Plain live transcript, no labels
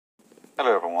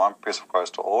Hello everyone, peace of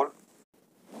Christ to all.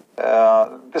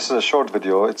 This is a short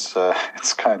video. It's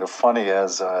it's kind of funny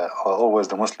as always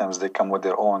the Muslims, they come with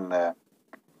their own.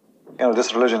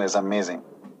 This religion is amazing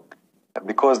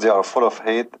because they are full of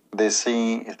hate. They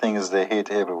see things they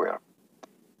hate everywhere.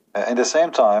 At the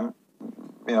same time,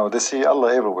 they see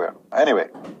Allah everywhere. Anyway,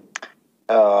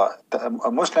 the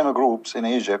Muslim groups in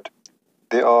Egypt,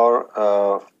 they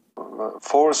are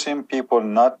forcing people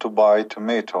not to buy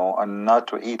tomato and not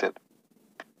to eat it.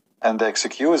 And the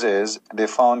excuse is they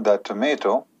found that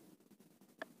tomato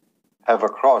have a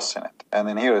cross in it. And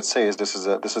in here it says, this is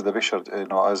the picture,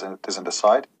 as it is in the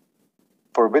side,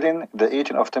 forbidding the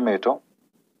eating of tomato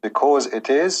because it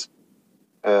is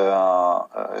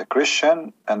a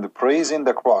Christian and praising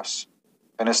the cross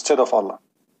instead of Allah.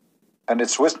 And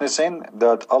it's witnessing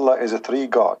that Allah is a three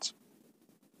gods.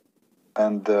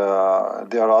 And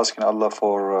they are asking Allah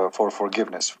for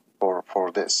forgiveness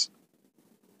for this.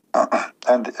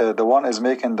 And the one is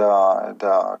making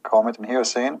the comment in here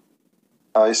saying,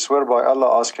 I swear by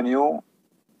Allah asking you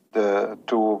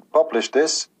to publish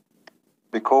this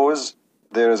because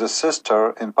there is a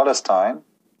sister in Palestine,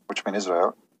 which means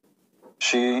Israel.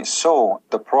 She saw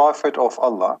the Prophet of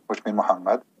Allah, which means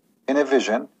Muhammad, in a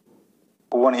vision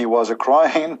when he was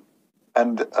crying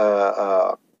and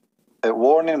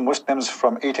warning Muslims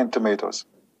from eating tomatoes.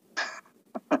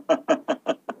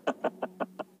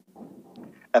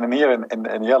 And in here,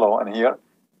 in yellow, and here,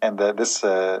 in this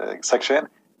section,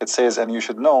 it says, and you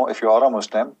should know if you are a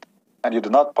Muslim and you do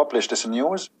not publish this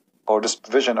news or this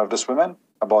vision of this woman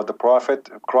about the Prophet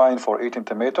crying for eating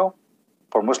tomato,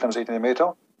 for Muslims eating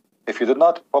tomato, if you did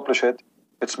not publish it,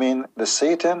 it means the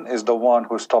Satan is the one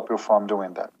who stopped you from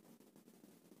doing that.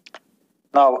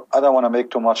 Now, I don't want to make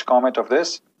too much comment of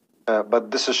this,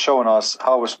 but this is showing us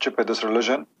how stupid this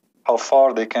religion, how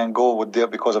far they can go with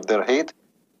because of their hate.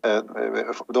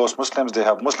 Those Muslims, they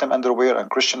have Muslim underwear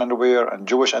and Christian underwear and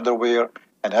Jewish underwear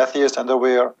and atheist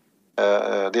underwear.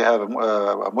 They have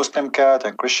a Muslim cat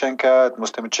and Christian cat,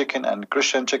 Muslim chicken and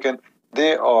Christian chicken.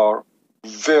 They are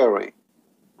very,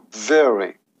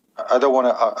 very. I don't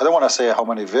want to say how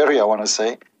many very. I want to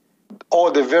say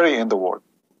all the very in the world.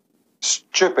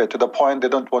 Stupid to the point they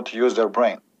don't want to use their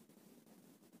brain.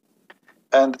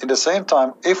 And at the same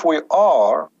time, if we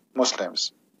are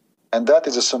Muslims, and that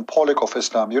is a symbolic of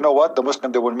Islam. You know what? The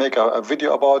Muslim, they will make a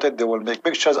video about it. They will make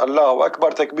pictures. Allahu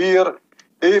Akbar, Takbir,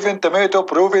 even tomato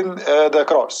proving the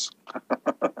cross.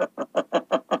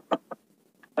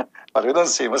 But we don't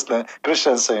see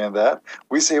Christians saying that.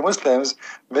 We see Muslims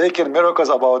making miracles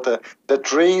about the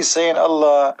tree saying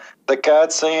Allah, the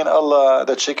cat saying Allah,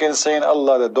 the chicken saying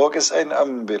Allah, the dog is saying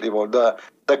unbelievable,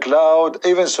 the cloud,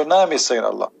 even tsunami saying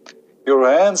Allah. Your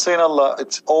hand saying Allah,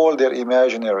 it's all their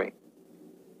imaginary.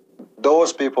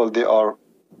 Those people, they are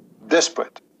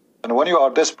desperate, and when you are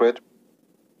desperate,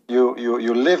 you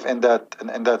live in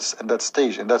that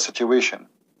stage, in that situation.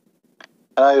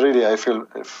 And I feel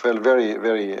very,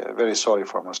 very, very sorry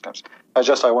for Muslims.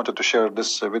 I wanted to share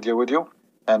this video with you.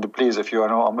 And please, if you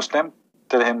are a Muslim,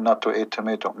 tell him not to eat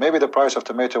tomato. Maybe the price of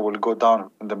tomato will go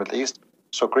down in the Middle East,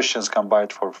 so Christians can buy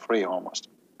it for free almost.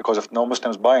 Because if no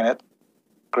Muslims buying it,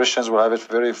 Christians will have it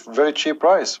very, very cheap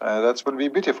price. That would be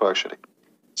beautiful, actually.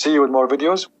 See you with more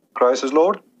videos. Christ is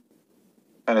Lord,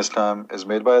 and Islam is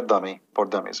made by a dummy for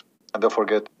dummies. And don't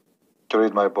forget to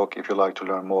read my book if you like to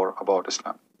learn more about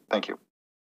Islam. Thank you.